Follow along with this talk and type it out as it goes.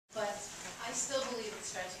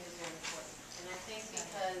stretching is very important. And I think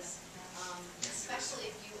because,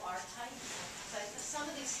 especially if you are tight, like some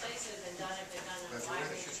of these studies that have been done on a wide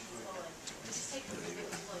range of people, and you just take the group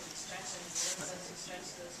of people and you stretch them, and those who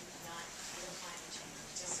stretch, those who do not, you don't find a change,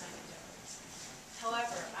 you don't find a difference.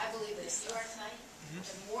 However, I believe that if you are tight,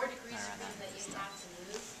 the more degrees of freedom that you have to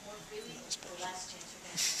move more freely, the less chance you're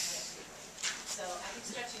going to get freely. So I think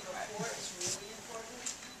stretching before is really important.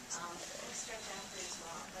 Stretch after as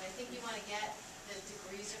well. But I think you want to get the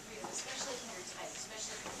degrees of freedom, especially if you're tight,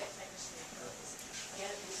 especially if you get tightness in your toes. Get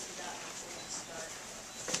it loosened up before you start.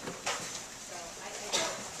 So I think,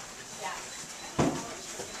 yeah.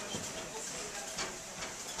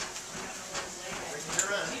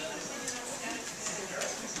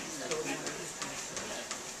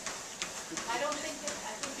 I don't think that,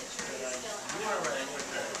 I think the jury is still out. You are right.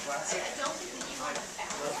 I don't think that you want to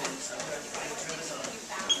balance. I think that you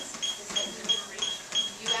balance is that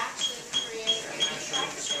you actually create a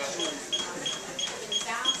structure in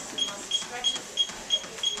balance the muscle stretches it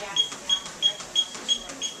reacts in the opposite direction,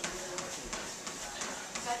 muscle shortens.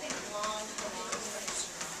 So I think long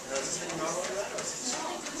stretches. Now, is this any normal for that? Or is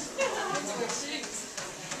it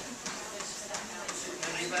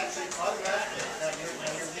and you've actually automatically,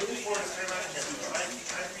 when you're moving forward and turn around again, try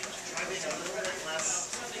being a little bit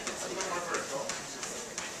less, a little more vertical, a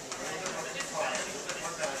little bit more compliant, a little bit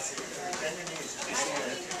more balancing. Bend your knees. I think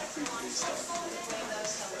that if you want to way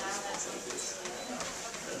those to allow that something to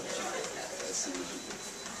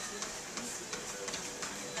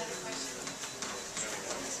Another question?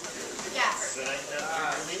 Yes. So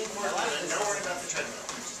you're leaning forward and don't worry about the treadmill.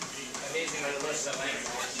 Amazing way to list the language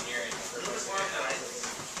of engineering.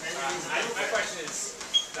 My question is,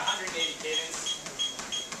 the 180 cadence,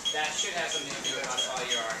 that should have something to do with how tall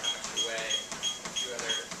you are, how much you weigh, a few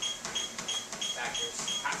other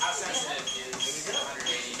factors. How sensitive is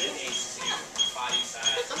 180 to body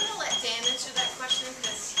size? I'm going to let Dan answer that question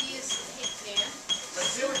because he is, hey, Dan.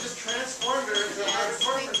 Let's see, we just transformed her into a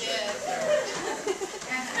performer. Yes, we did.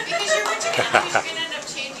 Because you're going to end up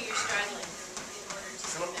changing your stride length in order to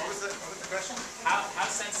So what was the question? How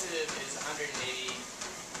sensitive is 180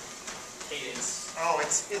 cadence? Oh,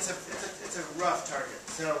 it's a rough target.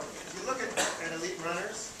 So if you look at elite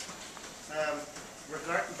runners,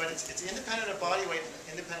 but it's independent of body weight,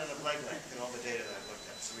 independent of leg length in all the data that I've looked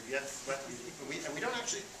at. So we don't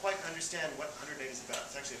actually quite understand what 180 is about.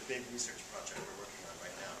 It's actually a big research project we're working on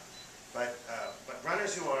right now. But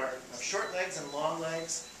runners who have short legs and long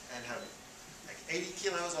legs and have like 80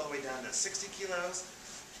 kilos all the way down to 60 kilos,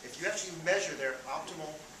 if you actually measure their optimal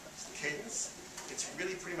cadence, it's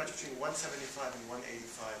really pretty much between 175 and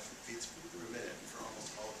 185 beats per minute for almost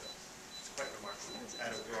all of them. It's quite remarkable at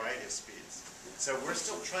a variety of speeds. So we're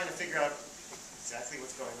still trying to figure out exactly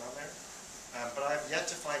what's going on there. But I've yet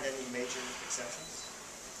to find any major exceptions.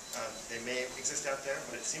 They may exist out there,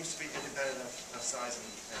 but it seems to be independent of size and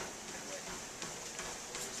weight.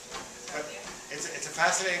 But it's a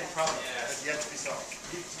fascinating problem that has yet to be solved.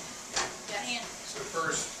 Yes. So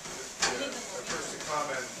first a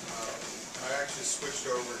comment. I actually switched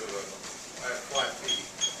over to I have flat feet,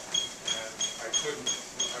 and I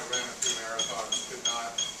ran a few marathons, could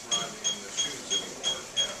not run in the shoes anymore.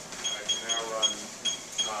 I can now run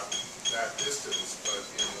not that distance, but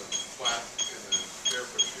in the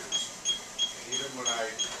barefoot shoes. And even when I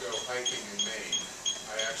go hiking in Maine,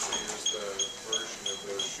 I actually use the version of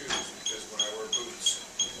those shoes, because when I wear boots,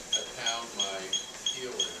 I pound my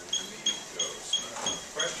heel in and the knee goes. The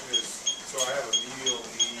question is, so I have a medial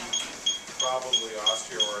knee, probably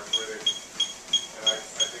osteoarthritic, and I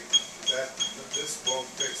think that this won't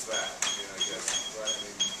fix that. I guess, right? I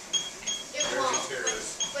mean, it won't.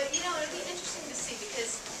 But it'll be interesting to see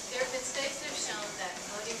because there have been studies that have shown that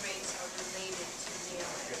loading rates are related to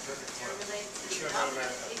NEOA. They're related to the number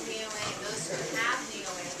of NEOA and those who have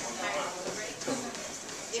NEOA have higher load rates.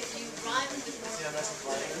 If you run with more patterns,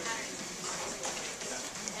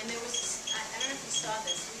 and there was, I don't know if you saw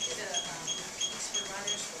this, we did a piece for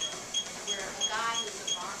Runners World where a guy who's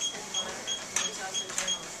a Boston runner, who's also a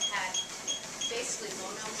journalist, had basically no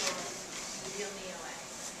real NEOA.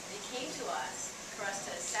 They came to us for us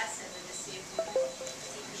to assess him and to see if he could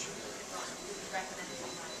run. We would recommend him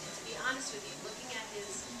run. And to be honest with you, looking at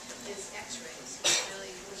his x-rays,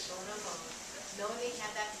 he was bone on bone, knowing he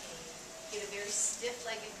had that pain, he had a very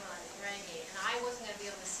stiff-legged run in running gait, and I wasn't going to be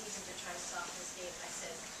able to see him to try to soften his gait. I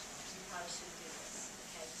said, you probably should do this.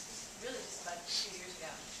 Okay, this was really just about 2 years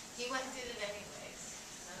ago. He went and did it anyways.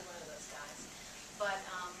 Another one of those guys. But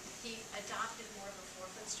he adopted more of a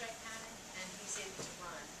forefoot strike pattern, and he's able to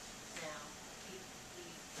run now.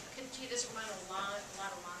 He doesn't run a lot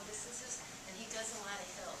of long distances, and he does a lot of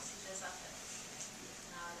hills. He does uphills.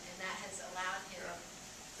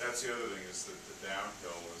 That's the other thing, is that the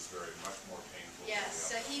downhill is very much more painful. Yes,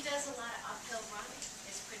 so he does a lot of uphill running.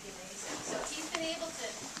 It's pretty amazing. So he's been able to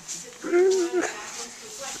run back into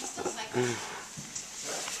his life. He's still cycling. Two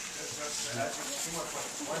more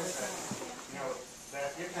points. One is that, that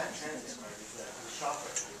impact transient, right, is that the shock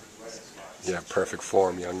rate is the right spot. Yeah, perfect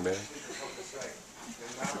form, young man. Focus right.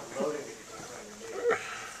 The amount of loading that you can put on your knee is a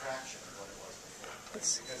fraction of what it was before. Right?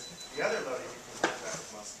 Because the other loading you can put back with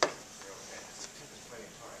muscle. There's plenty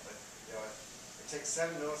of time. But it takes 7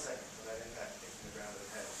 milliseconds for that impact to get from the ground to the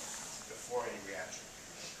head before any reaction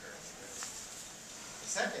occurs. The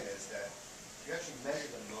second is that if you actually measure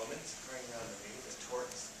the moment occurring around the knee, the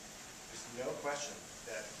torques, there's no question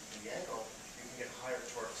that in the ankle you can get higher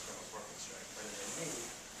torques from a forefoot strike, but in the knee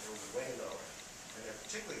they're way lower, and they're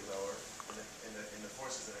particularly lower in the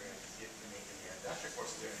forces that are going to give in the adductor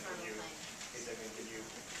forces that are going to give you is they're going to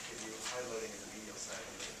give you high loading in the medial side of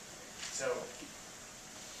the knee. So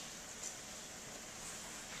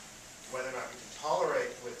whether or not you can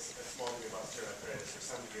tolerate with a small degree of osteoarthritis or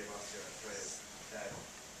some degree of osteoarthritis that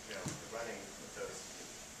the running with those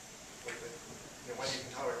whether you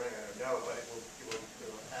can tolerate running, I don't know, but it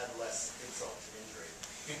will add less insult to injury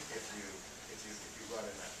if you run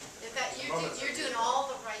in that. In fact, you're doing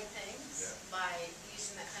all the right things by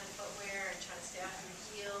using that kind of footwear and trying to stay off your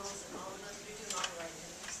heels and all of those. You're doing all the right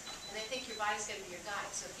things. And I think your body's got to be your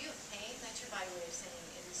guide. So if you have pain, that's your body way of saying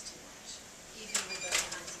it is too much, even with those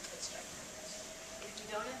kinds of foot strike numbers. If you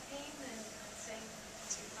don't have pain, then I'm saying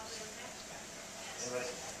you're probably okay. Anyway.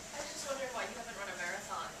 I was just wondering why you haven't run a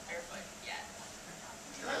marathon barefoot yet.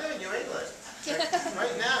 I live in New England.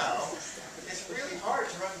 Right now, it's really hard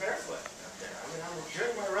to run barefoot out there. I mean, I'm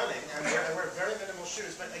doing my running. I wear very minimal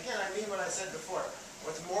shoes. But again, I mean what I said before.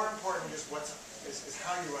 What's more important is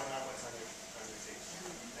how you run, not what's on your feet.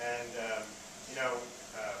 And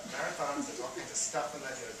marathons, there's all kinds of stuff in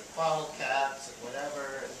that. There's bottle caps and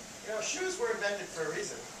whatever. And shoes were invented for a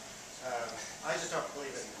reason. I just don't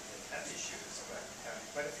believe in heavy shoes.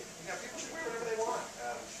 But people should wear whatever they want.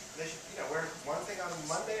 They should, wear one thing on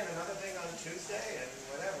Monday and another thing on Tuesday and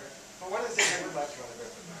whatever. But one of the things I would like to run a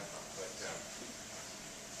barefoot marathon. But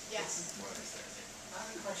yes. One of these things. I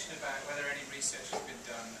have a question about whether any research has been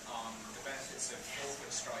done on the benefits of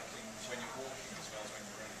forefoot striking when you're walking as well as when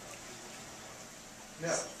you're running.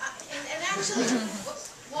 No. And actually,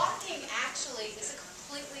 walking actually is a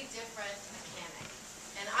completely different mechanic.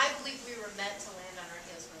 And I believe we were meant to land on our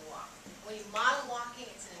heels when we walk. When you model walking,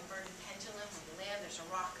 it's an inverted pendulum. When you land, there's a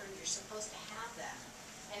rocker. You're supposed to have that.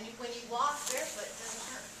 And when you walk barefoot, it doesn't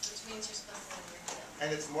hurt, which means you're supposed to land on your heel.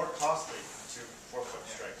 And it's more costly to forefoot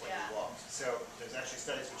strike when you walk. So there's actually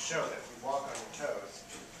studies which show that if you walk on your toes,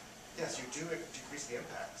 yes, you do decrease the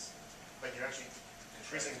impacts, but you're actually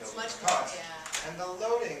increasing the cost. And the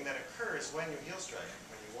loading that occurs when you heel strike,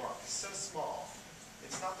 when you walk, is so small.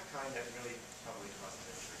 It's not the kind that really probably causes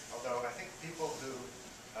injury. Although I think people who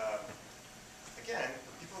again,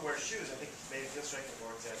 people who wear shoes, I think, may heel strike in more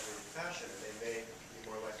exaggerated fashion, and they may be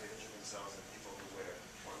more likely to injure themselves than people who wear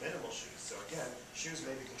more minimal shoes. So again, shoes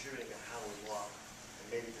may be contributing to how we walk, and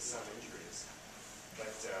maybe to some injuries. But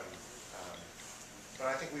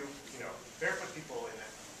I think barefoot people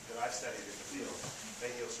that I've studied in the field, they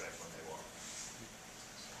heel strike when they walk.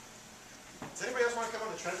 Does anybody else want to come on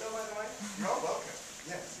the treadmill, by the way? You're all welcome.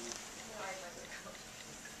 Yes.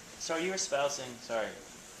 So are you espousing,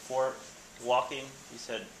 for walking, you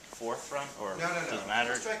said forefront, or No. does it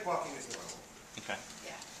matter? Heel strike walking is normal. Okay.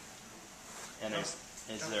 Yeah. And is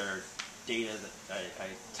there data that I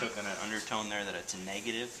took on an undertone there that it's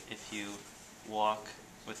negative if you walk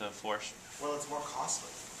with a force? Well, it's more costly.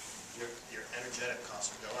 Your energetic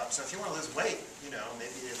costs will go up. So if you want to lose weight,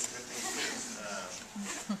 maybe it's a good thing to do.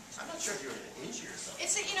 I'm not sure if you're going to injure yourself.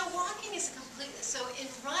 It's walking is so in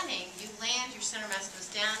running, you land, your center mass goes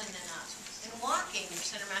down and then up. In walking, your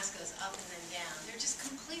center mass goes up and then down. They're just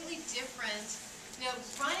completely different.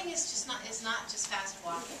 Running is not just fast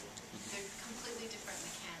walking. They're completely different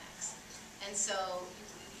mechanics. And so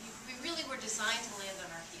we really were designed to land on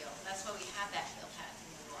our heel. That's why we have that heel pad when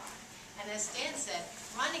we walk. And as Dan said,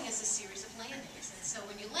 running is a series of landings. And so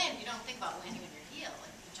when you land, you don't think about landing on your heel, like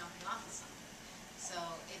you're jumping off of something. So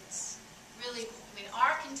it's really,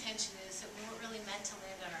 our contention is that we weren't really meant to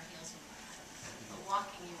land on our heels when we run. But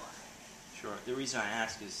walking, you are. Sure. The reason I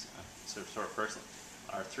ask is sort of personal.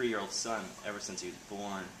 Our 3-year-old son, ever since he was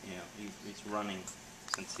born, he's running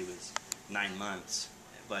since he was 9 months,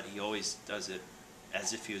 but he always does it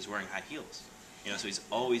as if he was wearing high heels. So he's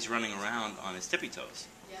always running around on his tippy toes.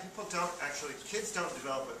 Yeah. Kids don't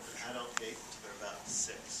develop an adult gait until they're about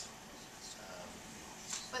 6.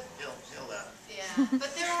 But He'll yeah,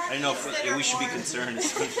 but there are I didn't know kids that if we should be more- concerned.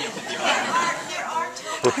 There are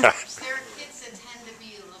toe binders. There are kids that tend to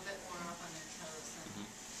be a little bit more up on their toes.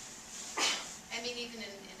 I mean, even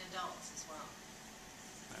in adults as well.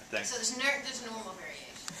 Thanks. So there's normal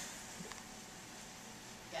variation.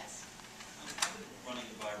 Yes. I've been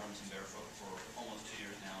running the Vibrams in Barefoot for almost 2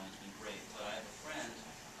 years now, and it's been great. But I have a friend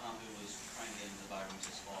who was trying to get into the Vibrams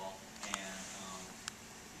this fall, and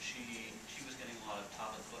she was getting a lot of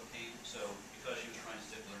top of foot pain. So because she was trying to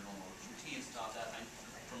stick with her normal routine, stop that.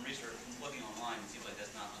 From research, from looking online, it seems like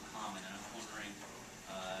that's not uncommon. And I'm wondering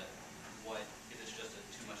if it's just a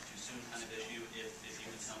too much too soon kind of issue. If you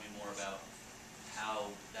could tell me more about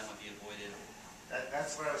how that might be avoided.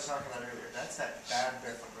 That's what I was talking about earlier. That's that bad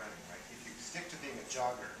barefoot running, right? If you stick to being a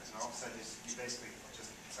jogger, and all of a sudden you basically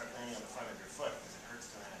just start landing on the front of your foot because it hurts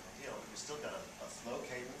to land on the heel, but you've still got a slow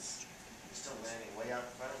cadence, you're still landing way out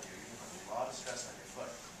in front of you, you're putting a lot of stress on your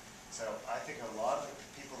foot. So I think a lot of the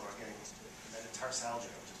people who are getting metatarsalgia,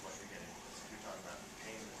 which is what you're getting, so you're talking about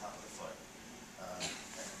pain in the top of the foot, and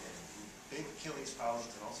big Achilles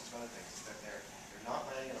problems and all sorts of other things, is that they're not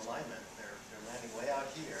landing in alignment. They're landing way out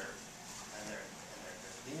here, and they're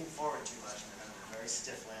leaning forward too much, and they're having a very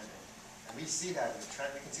stiff landing. And we see that in the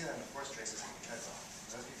we can see that in the force traces in the treadmill.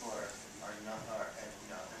 Those people and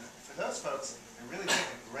for those folks, I really think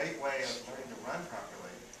a great way of learning to run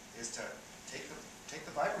properly is to take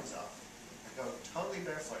the Vibrams off and go totally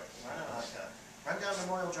barefoot. Run down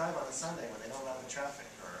Memorial Drive on a Sunday when they don't have the traffic,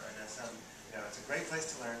 or it's a great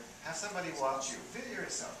place to learn. Have somebody watch you, video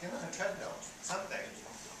yourself, get on a treadmill, something.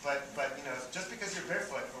 But just because you're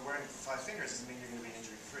barefoot or wearing 5 fingers doesn't mean you're going to be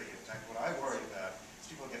injury-free. In fact, what I worry about is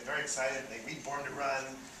people get very excited. They read Born to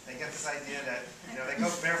Run. They get this idea that they go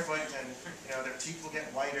barefoot and their teeth will get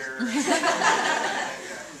whiter. And,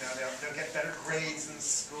 they'll get better grades in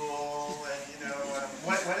school. And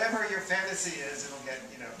whatever your fantasy is, it'll get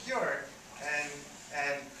cured.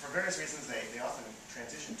 And for various reasons, they often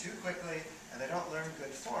transition too quickly, and they don't learn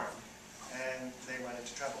good form, and they run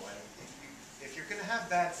into trouble. And if you're going to have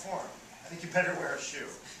bad form, I think you better wear a shoe,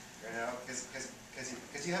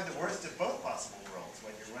 because you have the worst of both possible worlds.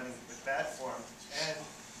 When you're running with bad form and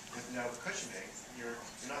with no cushioning, you're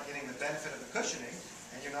not getting the benefit of the cushioning,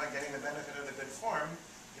 and you're not getting the benefit of the good form.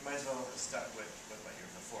 You might as well have stuck with what you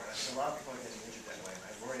were before. And I think a lot of people are getting injured that way, and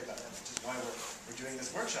I worry about that, which is why we're doing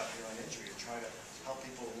this workshop here on injury, to try to help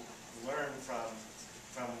people learn from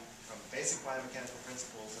basic biomechanical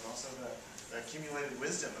principles and also the accumulated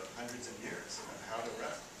wisdom of hundreds of years of how to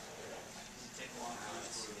run. Does it take a long time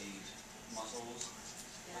for the muscles?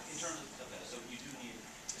 In terms of, okay, so you do need.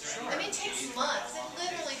 I mean, it takes months. It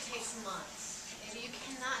literally takes months. You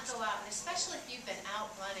cannot go out, and especially if you've been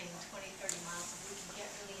out running 20, 30 miles a week, you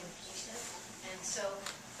get really impatient. And so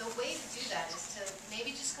the way to do that is to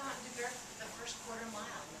maybe just go out and do the first quarter mile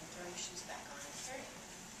and then throw your shoes back on and carry them.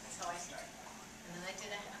 That's how I started. And then I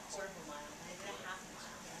did a quarter of a mile, and I did a half a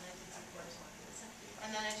mile, and then I did 3/4 mile. And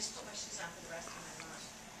then I just put my shoes on for the rest of my run.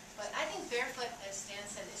 But I think barefoot, as Stan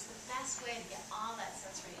said, is the best way to get all that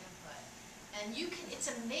sensory input. And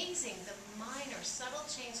it's amazing the minor, subtle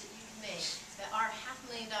change that you can make that our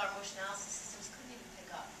 $500,000 motion analysis systems couldn't even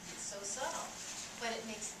pick up. It's so subtle, but it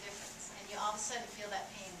makes a difference. And you all of a sudden feel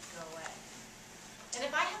that pain go away. And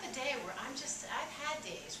if I have a day where I've had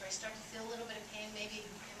days where I start to feel a little bit of pain, maybe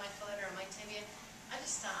in my foot or my tibia, I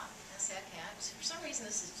just stop and say, okay, for some reason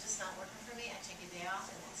this is just not working for me. I take a day off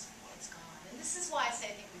and it's gone. And this is why I say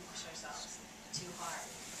I think we push ourselves too hard.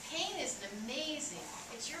 Pain is an amazing.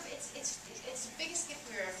 It's the biggest gift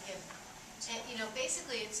we were ever given. And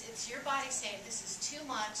basically it's your body saying this is too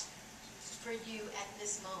much for you at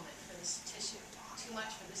this moment, for this tissue. Too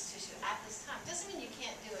much for this tissue at this time. Doesn't mean you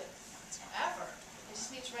can't do it ever. It just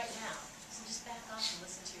means right now. So just back off and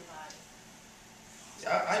listen to your body.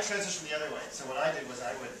 Yeah, I transitioned the other way. So what I did was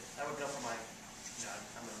I would go for my,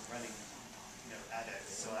 I'm a running, addict.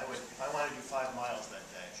 So if I wanted to do 5 miles that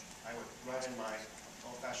day, I would run in my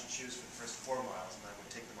old-fashioned shoes for the first 4 miles, and I would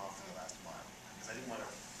take them off for the last mile. Because I didn't want to,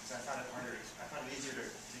 because I found it easier to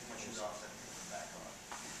take my shoes off than to put them back on.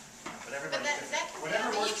 But everybody's different.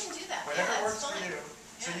 Whatever works, you can do that. Whatever yeah, works for fine. you.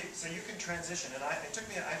 Yeah. So you can transition, and I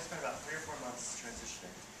spent about 3 or 4 months transitioning,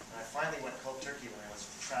 and I finally went cold turkey when I was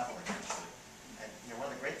traveling, actually. And one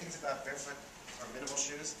of the great things about barefoot or minimal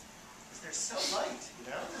shoes is they're so light.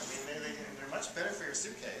 I mean, they're much better for your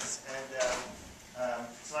suitcase. And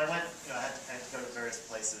so I went. I had to go to various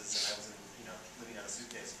places, and I was living on a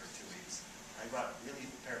suitcase for 2 weeks. I brought really a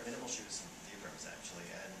pair of minimal shoes from Lieberman's, actually,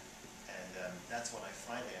 and that's when I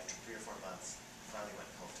finally, after 3 or 4 months, finally went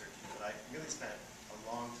cold turkey. But I really spent